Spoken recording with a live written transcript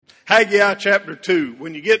Haggai chapter 2.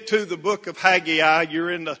 When you get to the book of Haggai, you're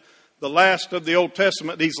in the last of the Old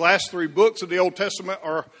Testament. These last three books of the Old Testament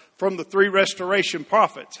are from the three restoration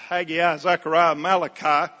prophets, Haggai, Zechariah, and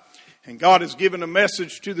Malachi. And God has given a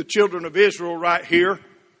message to the children of Israel right here.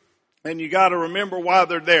 And you got to remember why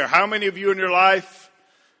they're there. How many of you in your life,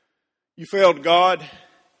 you failed God?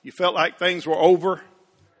 You felt like things were over?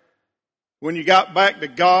 When you got back to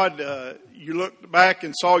God, you looked back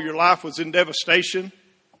and saw your life was in devastation.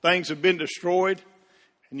 Things have been destroyed.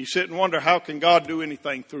 And you sit and wonder, how can God do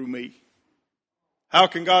anything through me? How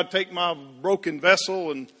can God take my broken vessel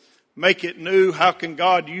and make it new? How can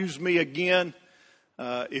God use me again?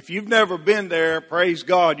 If you've never been there, praise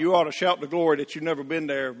God, you ought to shout the glory that you've never been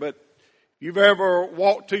there. But if you've ever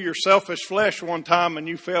walked to your selfish flesh one time and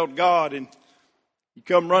you failed God and you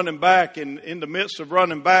come running back, and in the midst of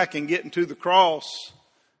running back and getting to the cross,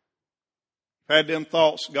 you've had them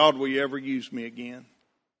thoughts, God, will you ever use me again?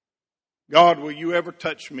 God, will you ever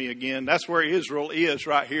touch me again? That's where Israel is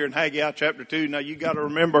right here in Haggai chapter 2. Now, you got to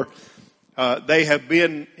remember, they have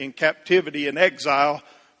been in captivity and exile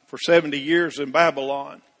for 70 years in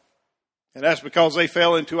Babylon. And that's because they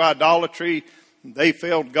fell into idolatry. They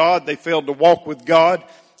failed God. They failed to walk with God.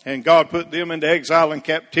 And God put them into exile and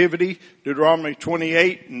captivity. Deuteronomy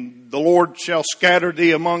 28, and the Lord shall scatter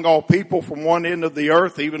thee among all people from one end of the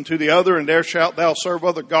earth even to the other, and there shalt thou serve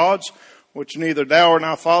other gods, which neither thou or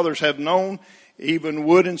thy fathers have known, even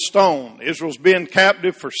wood and stone. Israel's been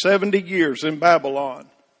captive for 70 years in Babylon.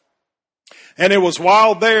 And it was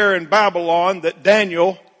while there in Babylon that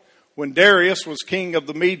Daniel, when Darius was king of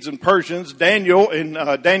the Medes and Persians, Daniel in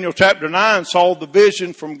Daniel chapter 9 saw the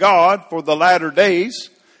vision from God for the latter days.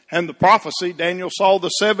 And the prophecy, Daniel saw the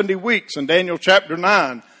 70 weeks in Daniel chapter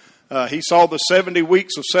 9. He saw the 70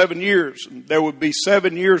 weeks of 7 years. There would be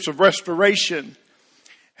 7 years of restoration.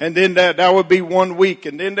 And then that would be 1 week.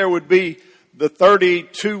 And then there would be the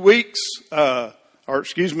 32 weeks, there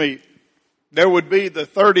would be the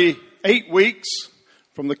 38 weeks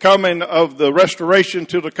from the coming of the restoration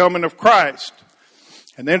to the coming of Christ.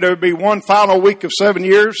 And then there would be one final week of 7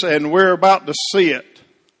 years, and we're about to see it.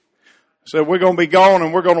 So we're going to be gone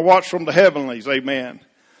and we're going to watch from the heavenlies. Amen.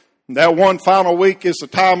 And that one final week is the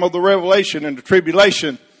time of the revelation and the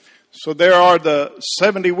tribulation. So there are the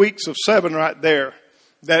 70 weeks of 7 right there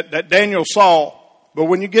that Daniel saw. But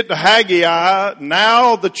when you get to Haggai,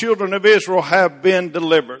 now the children of Israel have been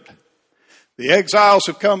delivered. The exiles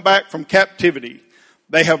have come back from captivity.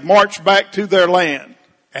 They have marched back to their land.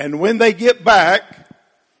 And when they get back,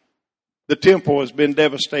 the temple has been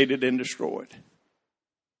devastated and destroyed.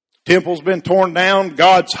 Temple's been torn down.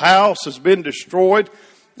 God's house has been destroyed.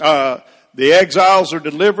 The exiles are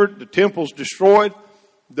delivered. The temple's destroyed.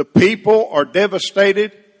 The people are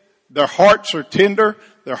devastated. Their hearts are tender.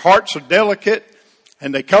 Their hearts are delicate.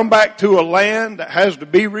 And they come back to a land that has to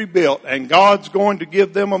be rebuilt. And God's going to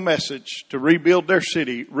give them a message to rebuild their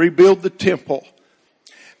city, rebuild the temple.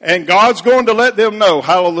 And God's going to let them know,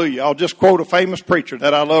 hallelujah. I'll just quote a famous preacher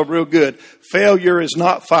that I love real good. Failure is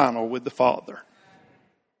not final with the Father.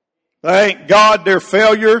 Thank God their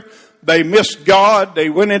failure. They missed God. They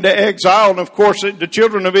went into exile. And of course, the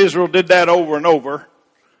children of Israel did that over and over.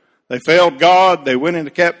 They failed God. They went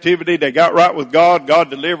into captivity. They got right with God. God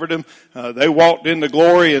delivered them. They walked into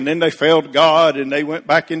glory, and then they failed God, and they went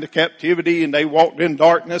back into captivity, and they walked in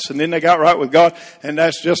darkness, and then they got right with God. And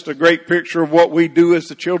that's just a great picture of what we do as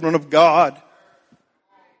the children of God.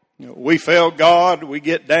 You know, we fail God. We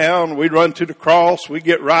get down. We run to the cross. We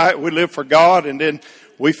get right. We live for God, and then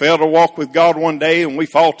we fail to walk with God one day, and we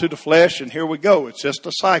fall to the flesh, and here we go. It's just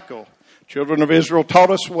a cycle. Children of Israel taught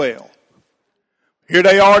us well. Here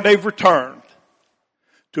they are, they've returned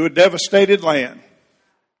to a devastated land,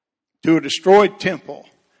 to a destroyed temple.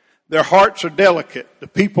 Their hearts are delicate. The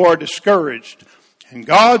people are discouraged. And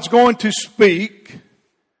God's going to speak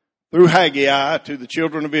through Haggai to the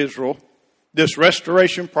children of Israel, this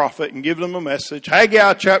restoration prophet, and give them a message.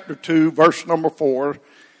 Haggai chapter 2, verse number 4.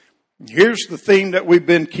 Here's the theme that we've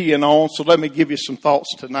been keying on, so let me give you some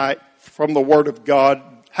thoughts tonight from the Word of God.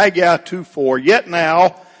 Haggai 2:4. Yet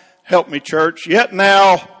now, help me church, yet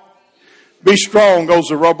now, be strong, O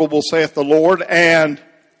Zerubbabel, saith the Lord, and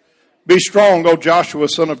be strong, O Joshua,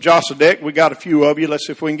 son of Josedek. We got a few of you. Let's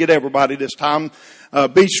see if we can get everybody this time.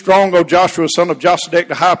 Be strong, O Joshua, son of Josedek,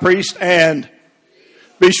 the high priest, and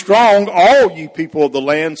be strong, all ye people of the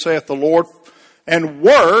land, saith the Lord, and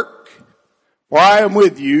work, for I am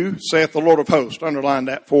with you, saith the Lord of hosts. Underline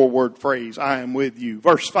that 4-word phrase, I am with you.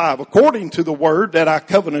 Verse 5, according to the word that I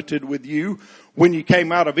covenanted with you when you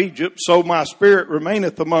came out of Egypt, so my spirit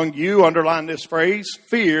remaineth among you. Underline this phrase,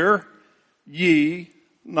 fear ye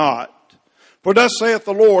not. For thus saith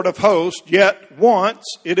the Lord of hosts, yet once,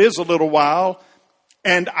 it is a little while,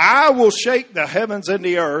 and I will shake the heavens and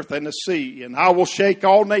the earth and the sea, and I will shake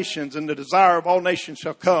all nations, and the desire of all nations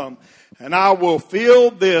shall come. And I will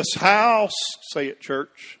fill this house, say it,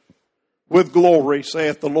 church, with glory,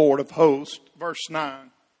 saith the Lord of hosts. Verse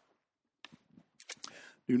 9.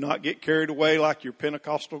 Do not get carried away like your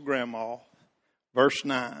Pentecostal grandma. Verse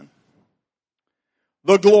 9.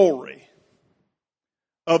 The glory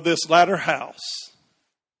of this latter house.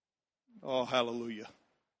 Oh, hallelujah.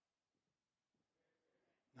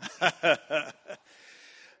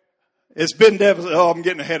 It's been devastating. Oh, I'm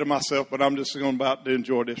getting ahead of myself, but I'm just about to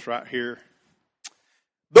enjoy this right here.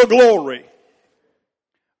 The glory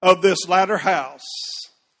of this latter house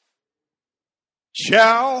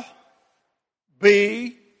shall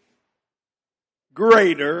be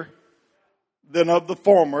greater than of the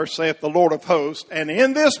former, saith the Lord of hosts. And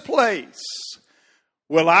in this place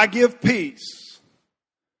will I give peace,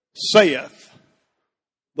 saith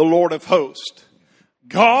the Lord of hosts.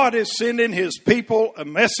 God is sending his people a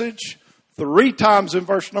message. 3 times in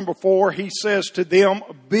verse number 4, he says to them,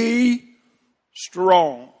 be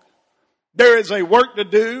strong. There is a work to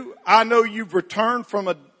do. I know you've returned from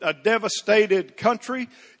a devastated country.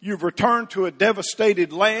 You've returned to a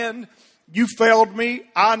devastated land. You failed me.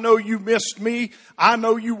 I know you missed me. I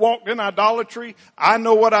know you walked in idolatry. I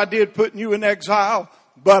know what I did putting you in exile.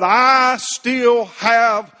 But I still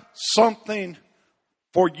have something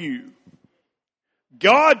for you.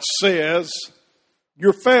 God says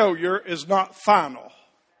your failure is not final.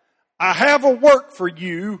 I have a work for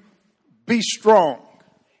you. Be strong.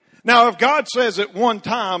 Now, if God says it one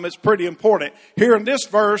time, it's pretty important. Here in this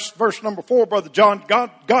verse number 4, Brother John,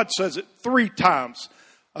 God says it 3 times.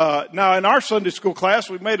 Now, in our Sunday school class,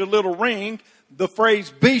 we made a little ring. The phrase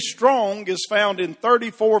be strong is found in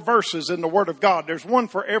 34 verses in the Word of God. There's one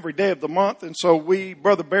for every day of the month. And so we,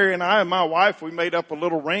 Brother Barry and I and my wife, we made up a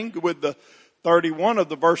little ring with the 31 of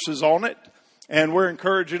the verses on it. And we're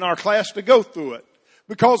encouraging our class to go through it.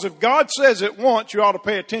 Because if God says it once, you ought to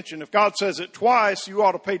pay attention. If God says it twice, you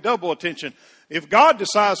ought to pay double attention. If God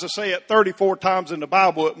decides to say it 34 times in the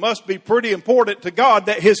Bible, it must be pretty important to God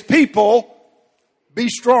that his people be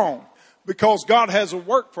strong. Because God has a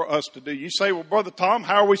work for us to do. You say, well, Brother Tom,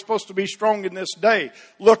 how are we supposed to be strong in this day?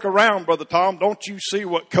 Look around, Brother Tom. Don't you see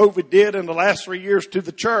what COVID did in the last 3 years to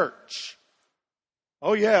the church?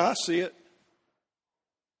 Oh, yeah, I see it.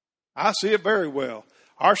 I see it very well.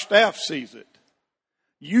 Our staff sees it.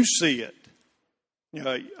 You see it. You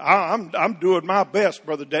know, I'm doing my best,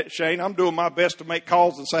 Brother Shane. I'm doing my best to make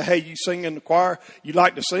calls and say, hey, you sing in the choir? You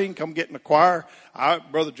like to sing? Come get in the choir.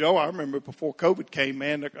 Brother Joe, I remember before COVID came,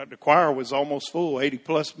 man, the choir was almost full, 80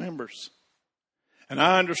 plus members. And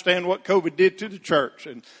I understand what COVID did to the church.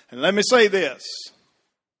 And let me say this.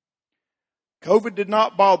 COVID did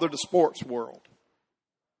not bother the sports world.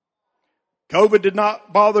 COVID did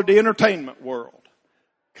not bother the entertainment world.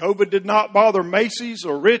 COVID did not bother Macy's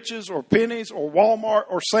or Rich's or Penny's or Walmart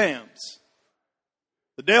or Sam's.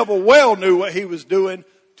 The devil well knew what he was doing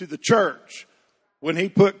to the church when he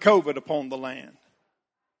put COVID upon the land.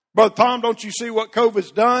 Brother Tom, don't you see what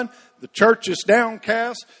COVID's done? The church is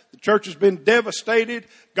downcast. The church has been devastated.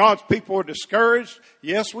 God's people are discouraged.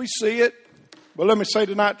 Yes, we see it. But let me say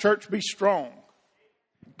tonight, church, be strong.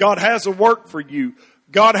 God has a work for you.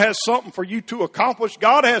 God has something for you to accomplish.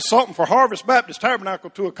 God has something for Harvest Baptist Tabernacle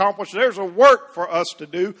to accomplish. There's a work for us to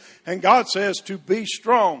do. And God says to be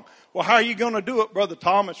strong. Well, how are you going to do it, Brother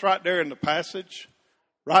Tom? It's right there in the passage.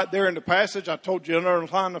 Right there in the passage. I told you to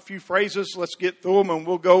underline a few phrases. Let's get through them and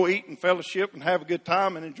we'll go eat and fellowship and have a good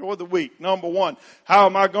time and enjoy the week. Number 1, how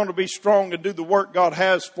am I going to be strong to do the work God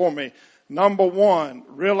has for me? Number 1,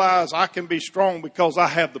 realize I can be strong because I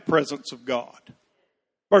have the presence of God.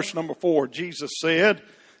 Verse number 4, Jesus said,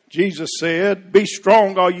 be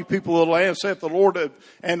strong, all you people of the land, saith the Lord,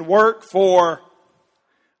 and work, for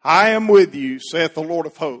I am with you, saith the Lord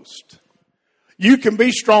of hosts. You can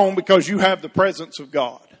be strong because you have the presence of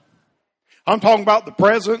God. I'm talking about the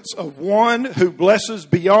presence of one who blesses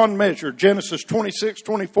beyond measure. Genesis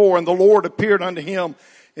 26:24, and the Lord appeared unto him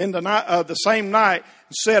in the same night,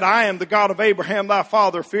 and said, I am the God of Abraham thy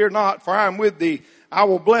father, fear not, for I am with thee. I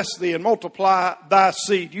will bless thee and multiply thy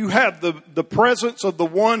seed. You have the presence of the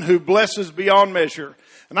one who blesses beyond measure.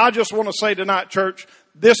 And I just want to say tonight, church,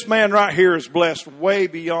 this man right here is blessed way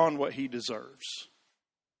beyond what he deserves.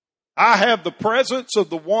 I have the presence of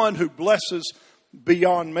the one who blesses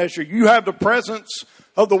beyond measure. You have the presence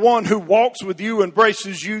of the one who walks with you and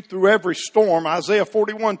embraces you through every storm. Isaiah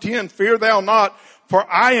 41:10, fear thou not, for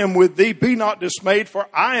I am with thee. Be not dismayed, for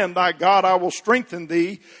I am thy God. I will strengthen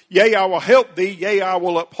thee. Yea, I will help thee. Yea, I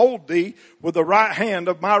will uphold thee with the right hand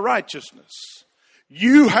of my righteousness.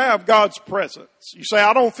 You have God's presence. You say,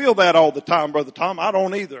 I don't feel that all the time, Brother Tom. I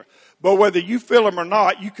don't either. But whether you feel him or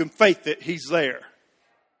not, you can faith that he's there.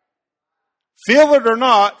 Feel it or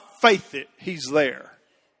not, faith it, he's there.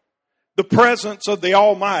 The presence of the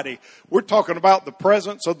Almighty. We're talking about the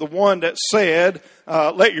presence of the one that said,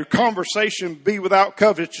 let your conversation be without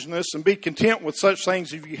covetousness and be content with such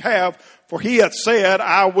things as you have. For he hath said,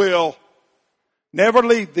 I will never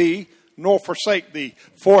leave thee nor forsake thee.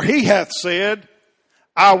 For he hath said,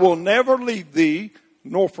 I will never leave thee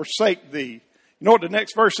nor forsake thee. You know what the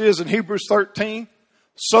next verse is in Hebrews 13?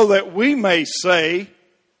 So that we may say,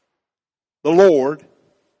 the Lord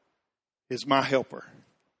is my helper.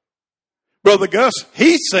 Brother Gus,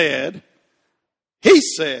 he said,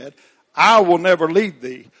 I will never leave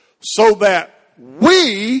thee, so that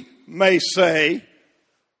we may say,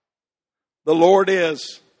 the Lord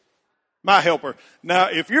is my helper. Now,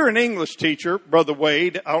 if you're an English teacher, Brother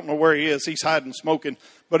Wade, I don't know where he is, he's hiding smoking,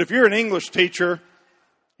 but if you're an English teacher,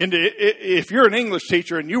 and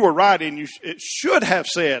you were writing, it should have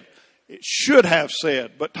said,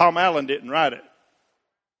 but Tom Allen didn't write it.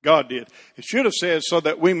 God did. It should have said, so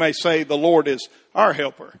that we may say the Lord is our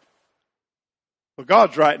helper. But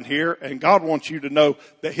God's writing here, and God wants you to know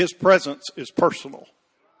that his presence is personal.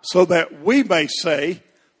 So that we may say,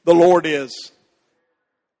 the Lord is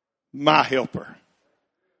my helper.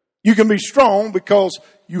 You can be strong because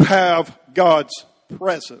you have God's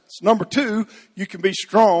presence. Number 2, you can be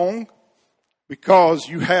strong because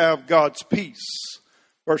you have God's peace.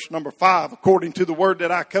 Verse number 5, according to the word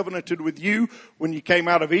that I covenanted with you when you came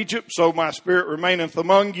out of Egypt, so my spirit remaineth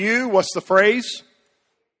among you. What's the phrase?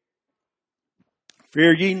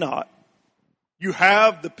 Fear ye not. You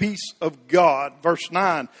have the peace of God. Verse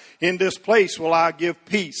 9, in this place will I give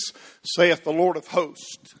peace, saith the Lord of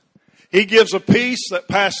hosts. He gives a peace that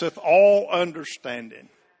passeth all understanding,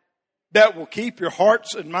 that will keep your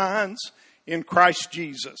hearts and minds in Christ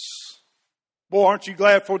Jesus. Boy, aren't you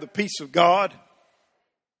glad for the peace of God?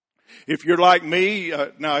 If you're like me,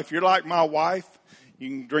 if you're like my wife, you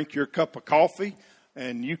can drink your cup of coffee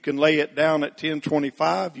and you can lay it down at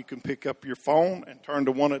 10:25. You can pick up your phone and turn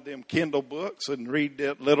to one of them Kindle books and read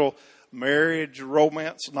that little marriage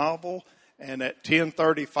romance novel. And at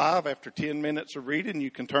 10:35, after 10 minutes of reading, you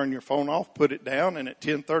can turn your phone off, put it down, and at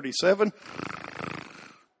 10:37,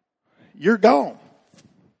 you're gone.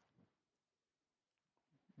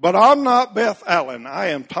 But I'm not Beth Allen. I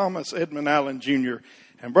am Thomas Edmund Allen Jr.,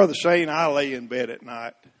 and Brother Shane, I lay in bed at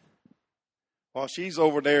night while she's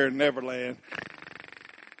over there in Neverland.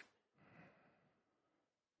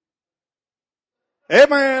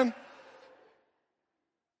 Amen.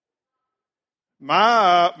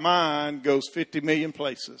 My mind goes 50 million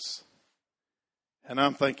places. And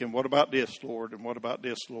I'm thinking, what about this, Lord? And what about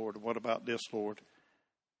this, Lord? And what about this, Lord?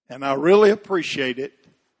 And I really appreciate it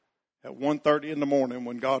at 1:30 in the morning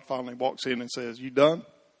when God finally walks in and says, you done?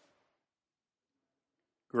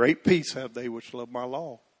 Great peace have they which love my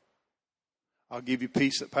law. I'll give you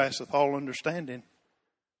peace that passeth all understanding.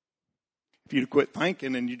 If you'd quit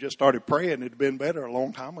thinking and you just started praying, it'd have been better a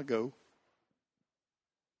long time ago.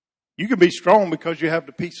 You can be strong because you have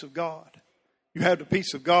the peace of God. You have the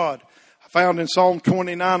peace of God. I found in Psalm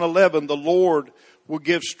 29:11, the Lord will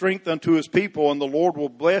give strength unto his people, and the Lord will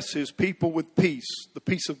bless his people with peace. The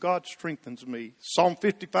peace of God strengthens me. Psalm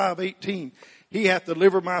 55:18, he hath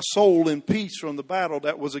delivered my soul in peace from the battle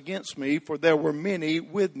that was against me, for there were many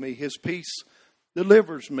with me. His peace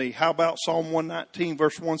delivers me. How about Psalm 119,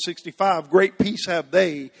 verse 165? Great peace have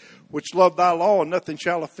they which love thy law, and nothing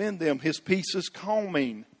shall offend them. His peace is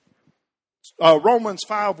calming. Romans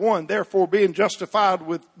 5:1, therefore being justified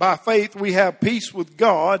by faith, we have peace with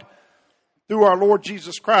God through our Lord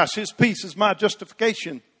Jesus Christ. His peace is my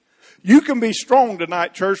justification. You can be strong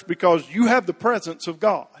tonight, church, because you have the presence of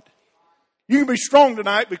God. You can be strong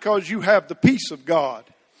tonight because you have the peace of God.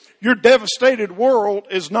 Your devastated world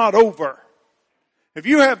is not over. If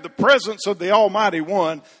you have the presence of the Almighty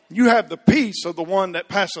One, you have the peace of the one that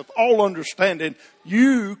passeth all understanding,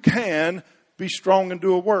 you can be strong and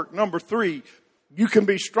do a work. Number 3, you can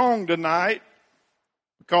be strong tonight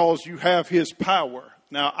because you have his power.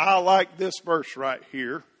 Now, I like this verse right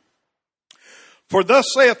here. For thus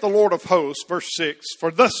saith the Lord of hosts, verse 6,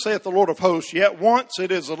 for thus saith the Lord of hosts, yet once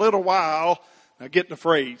it is a little while, now get the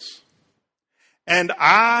phrase, and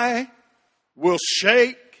I will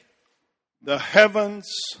shake the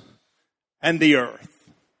heavens and the earth.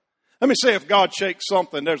 Let me say, if God shakes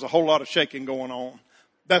something, there's a whole lot of shaking going on.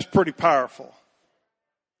 That's pretty powerful.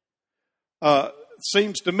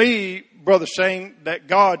 Seems to me, Brother Shane, that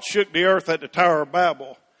God shook the earth at the Tower of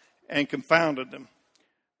Babel and confounded them.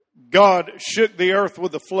 God shook the earth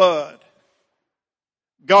with the flood.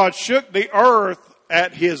 God shook the earth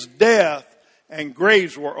at his death, and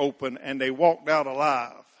graves were open, and they walked out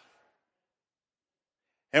alive.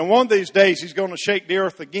 And one of these days, he's going to shake the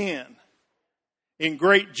earth again in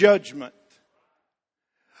great judgment.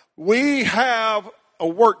 We have a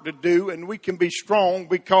work to do, and we can be strong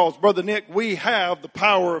because, Brother Nick, we have the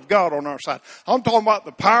power of God on our side. I'm talking about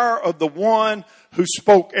the power of the one who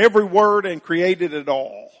spoke every word and created it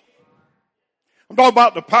all. I'm talking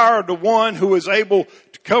about the power of the one who is able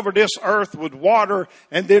to cover this earth with water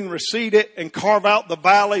and then recede it and carve out the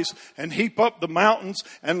valleys and heap up the mountains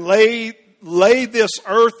and lay this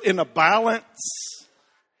earth in a balance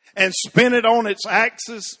and spin it on its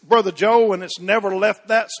axis, Brother Joe, and it's never left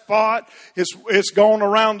that spot. It's gone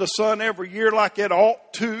around the sun every year like it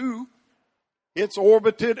ought to. It's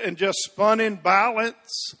orbited and just spun in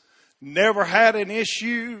balance. Never had an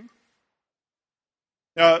issue.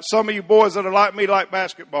 Some of you boys that are like me like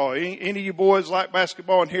basketball. Any of you boys like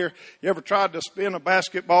basketball in here? You ever tried to spin a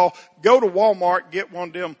basketball? Go to Walmart, get one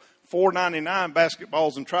of them $4.99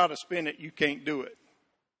 basketballs and try to spin it. You can't do it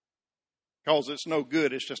because it's no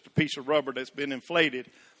good. It's just a piece of rubber that's been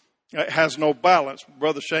inflated. It has no balance.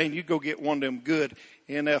 Brother Shane, you go get one of them good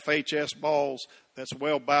NFHS balls that's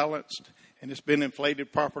well balanced and it's been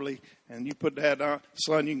inflated properly, and you put that on,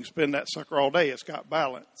 son, you can spin that sucker all day. It's got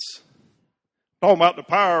balance. Talking about the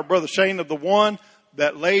power, Brother Shane, of the one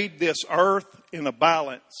that laid this earth in a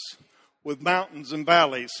balance with mountains and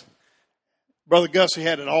valleys. Brother Gussie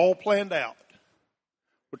had it all planned out.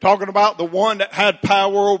 We're talking about the one that had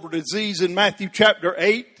power over disease in Matthew chapter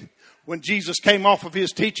 8. When Jesus came off of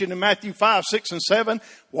his teaching in Matthew 5, 6, and 7,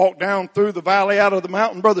 walked down through the valley out of the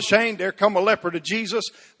mountain. Brother Shane, there come a leper to Jesus.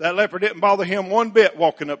 That leper didn't bother him one bit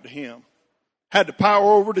walking up to him. Had the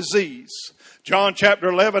power over disease. John chapter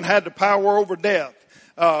 11 had the power over death.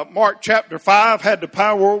 Mark chapter 5 had the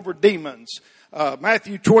power over demons.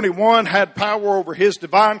 Matthew 21 had power over his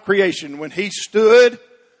divine creation when he stood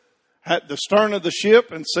at the stern of the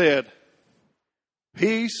ship and said,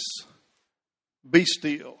 "Peace, be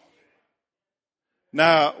still."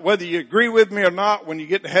 Now, whether you agree with me or not, when you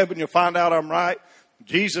get to heaven, you'll find out I'm right.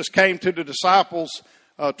 Jesus came to the disciples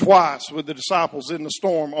twice with the disciples in the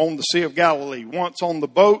storm on the Sea of Galilee. Once on the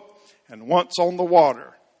boat and once on the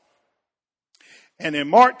water. And in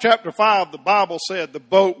Mark chapter 5, the Bible said the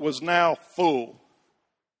boat was now full.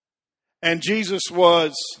 And Jesus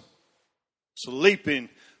was sleeping.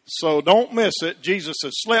 So don't miss it. Jesus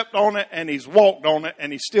has slept on it and he's walked on it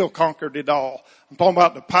and he still conquered it all. I'm talking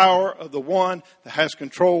about the power of the one that has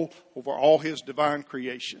control over all his divine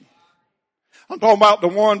creation. I'm talking about the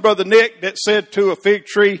one, Brother Nick, that said to a fig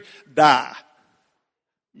tree, "Die.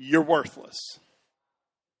 You're worthless."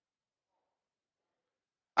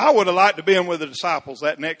 I would have liked to be in with the disciples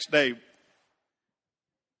that next day.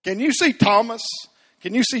 Can you see Thomas?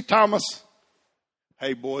 Can you see Thomas?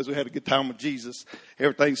 "Hey, boys, we had a good time with Jesus.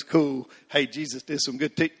 Everything's cool. Hey, Jesus did some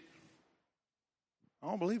good I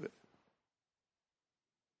don't believe it.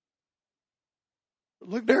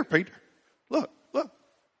 Look there, Peter. Look.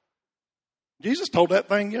 Jesus told that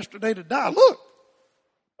thing yesterday to die. Look.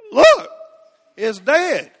 It's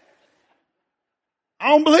dead. I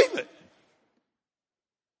don't believe it.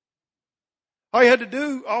 All he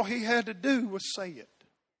had to do was say it.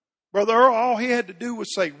 Brother Earl, all he had to do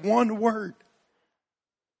was say one word.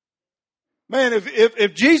 Man,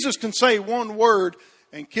 if Jesus can say one word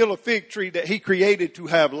and kill a fig tree that he created to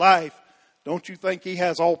have life, don't you think he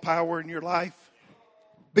has all power in your life?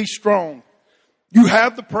 Be strong. You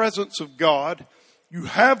have the presence of God. You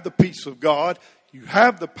have the peace of God. You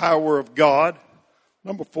have the power of God.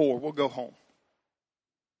 Number 4, we'll go home.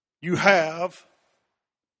 You have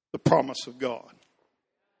the promise of God.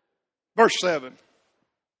 Verse 7.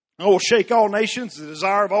 "I will shake all nations. The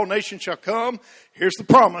desire of all nations shall come." Here's the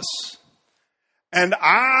promise. "And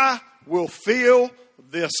I will fill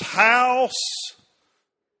this house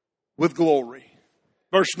with glory."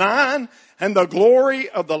 Verse 9. "And the glory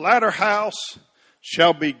of the latter house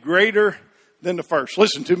shall be greater than the first."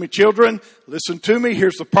 Listen to me, children. Listen to me.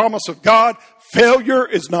 Here's the promise of God. Failure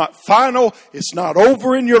is not final. It's not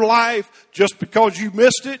over in your life. Just because you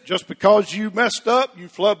missed it, just because you messed up, you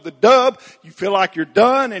flubbed the dub, you feel like you're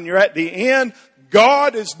done and you're at the end.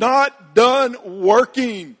 God is not done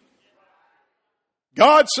working.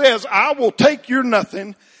 God says, "I will take your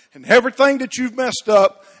nothing and everything that you've messed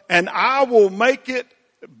up and I will make it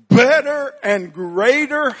better and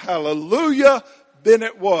greater, hallelujah, than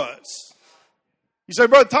it was. You say,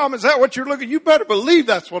 Brother Tom, is that what you're looking for? You better believe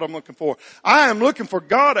that's what I'm looking for. I am looking for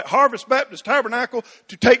God at Harvest Baptist Tabernacle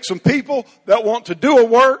to take some people that want to do a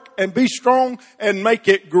work and be strong and make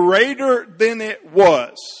it greater than it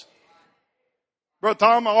was. Brother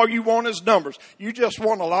Tom, all you want is numbers. You just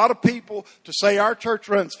want a lot of people to say our church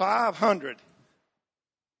runs 500.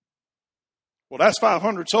 Well, that's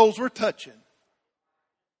 500 souls we're touching.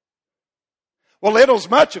 Well, little's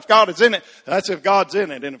much if God is in it. That's if God's in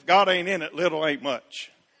it. And if God ain't in it, little ain't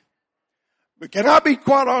much. But can I be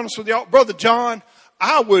quite honest with y'all? Brother John,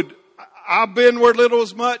 I've been where little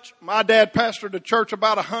is much. My dad pastored a church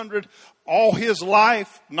about 100 all his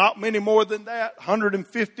life. Not many more than that,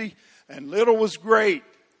 150. And little was great.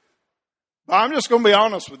 But I'm just going to be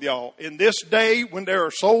honest with y'all. In this day, when there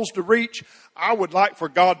are souls to reach, I would like for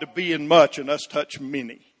God to be in much and us touch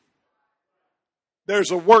many.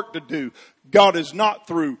 There's a work to do. God is not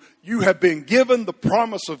through. You have been given the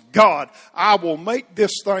promise of God. I will make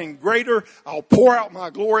this thing greater. I'll pour out my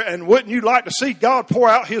glory. And wouldn't you like to see God pour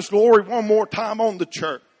out His glory one more time on the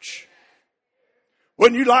church?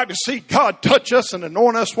 Wouldn't you like to see God touch us and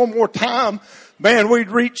anoint us one more time? Man, we'd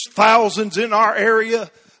reach thousands in our area.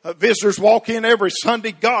 Visitors walk in every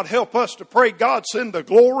Sunday. God help us to pray. God send the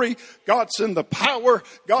glory. God send the power.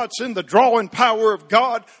 God send the drawing power of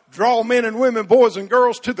God. Draw men and women, boys and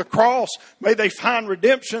girls to the cross. May they find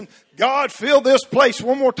redemption. God, fill this place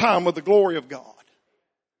one more time with the glory of God.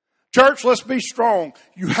 Church, let's be strong.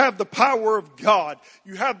 You have the power of God.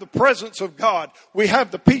 You have the presence of God. We have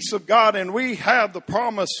the peace of God, and we have the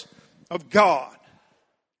promise of God.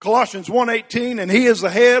 Colossians 1:18, and He is the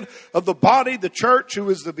head of the body, the church, who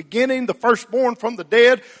is the beginning, the firstborn from the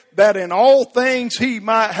dead, that in all things He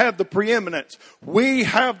might have the preeminence. We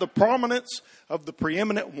have the prominence of the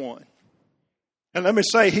preeminent one. And let me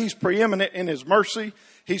say, He's preeminent in His mercy.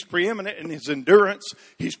 He's preeminent in His endurance.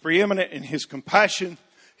 He's preeminent in His compassion.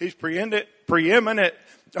 He's preeminent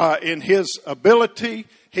in His ability.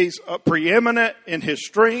 He's preeminent in His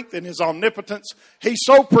strength and His omnipotence. He's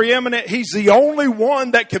so preeminent, He's the only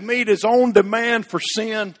one that can meet His own demand for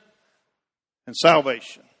sin and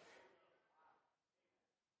salvation.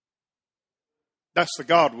 That's the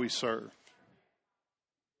God we serve.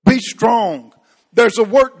 Be strong. There's a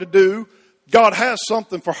work to do. God has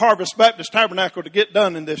something for Harvest Baptist Tabernacle to get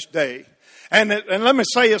done in this day. And let me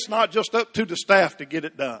say, it's not just up to the staff to get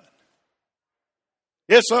it done.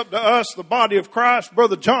 It's up to us, the body of Christ.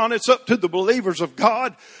 Brother John, it's up to the believers of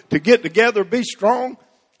God to get together, be strong.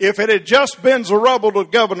 If it had just been Zerubbabel, the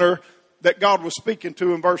governor, that God was speaking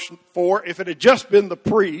to in verse 4, if it had just been the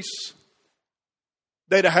priests,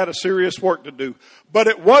 they'd have had a serious work to do. But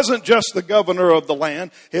it wasn't just the governor of the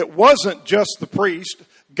land. It wasn't just the priest.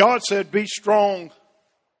 God said, be strong,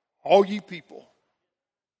 all ye people.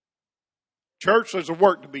 Church, there's a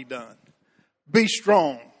work to be done. Be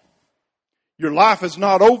strong. Your life is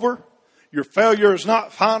not over. Your failure is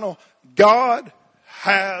not final. God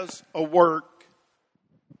has a work.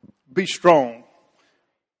 Be strong.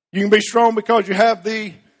 You can be strong because you have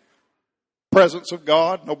the presence of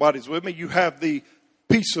God. Nobody's with me. You have the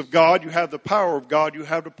peace of God. You have the power of God. You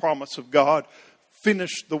have the promise of God.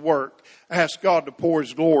 Finish the work. Ask God to pour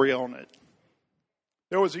His glory on it.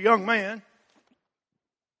 There was a young man,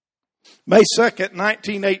 May 2nd,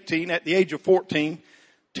 1918, at the age of 14,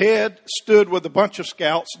 Ted stood with a bunch of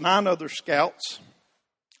scouts, 9 other scouts,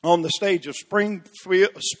 on the stage of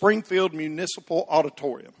Springfield Municipal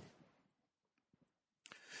Auditorium.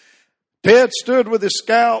 Ted stood with his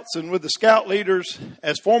scouts and with the scout leaders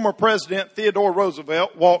as former President Theodore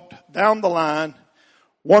Roosevelt walked down the line,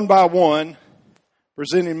 one by one,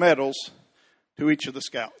 presenting medals to each of the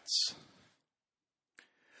scouts.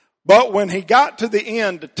 But when he got to the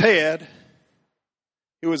end to Ted,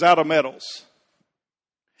 he was out of medals.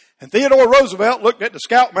 And Theodore Roosevelt looked at the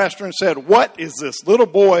scoutmaster and said, "What is this little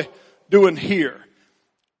boy doing here?"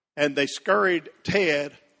 And they scurried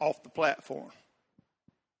Ted off the platform.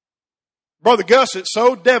 Brother Gus, it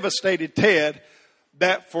so devastated Ted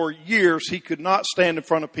that for years he could not stand in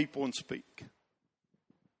front of people and speak.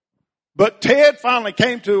 But Ted finally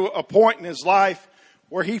came to a point in his life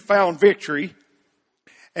where he found victory.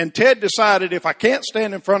 And Ted decided, if I can't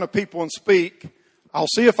stand in front of people and speak, I'll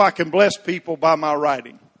see if I can bless people by my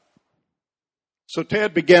writing. So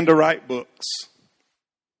Ted began to write books.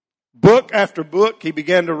 Book after book, he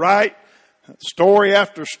began to write, story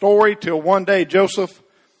after story, till one day Joseph,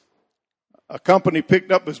 a company,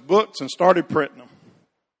 picked up his books and started printing them.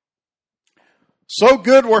 So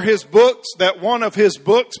good were his books that one of his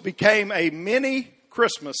books became a mini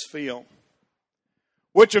Christmas film,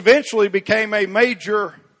 which eventually became a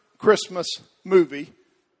major Christmas movie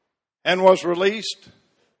and was released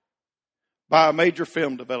by a major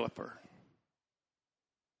film developer.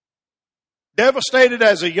 Devastated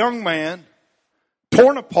as a young man,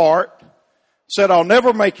 torn apart, said, I'll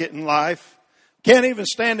never make it in life, can't even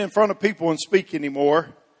stand in front of people and speak anymore.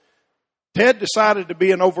 Ted decided to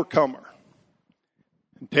be an overcomer.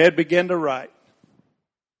 And Ted began to write.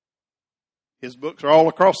 His books are all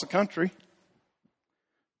across the country.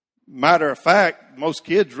 Matter of fact, most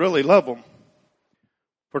kids really love them.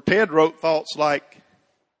 For Ted wrote thoughts like,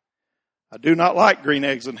 I do not like green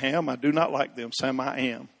eggs and ham. I do not like them. Sam, I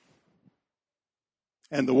am.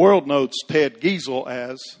 And the world knows Ted Giesel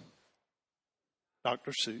as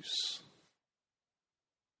Dr. Seuss.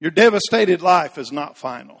 Your devastated life is not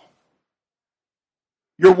final.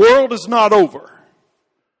 Your world is not over.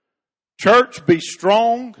 Church, be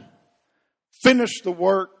strong. Finish the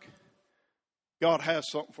work. God has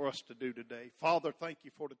something for us to do today. Father, thank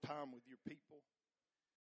you for the time with your people.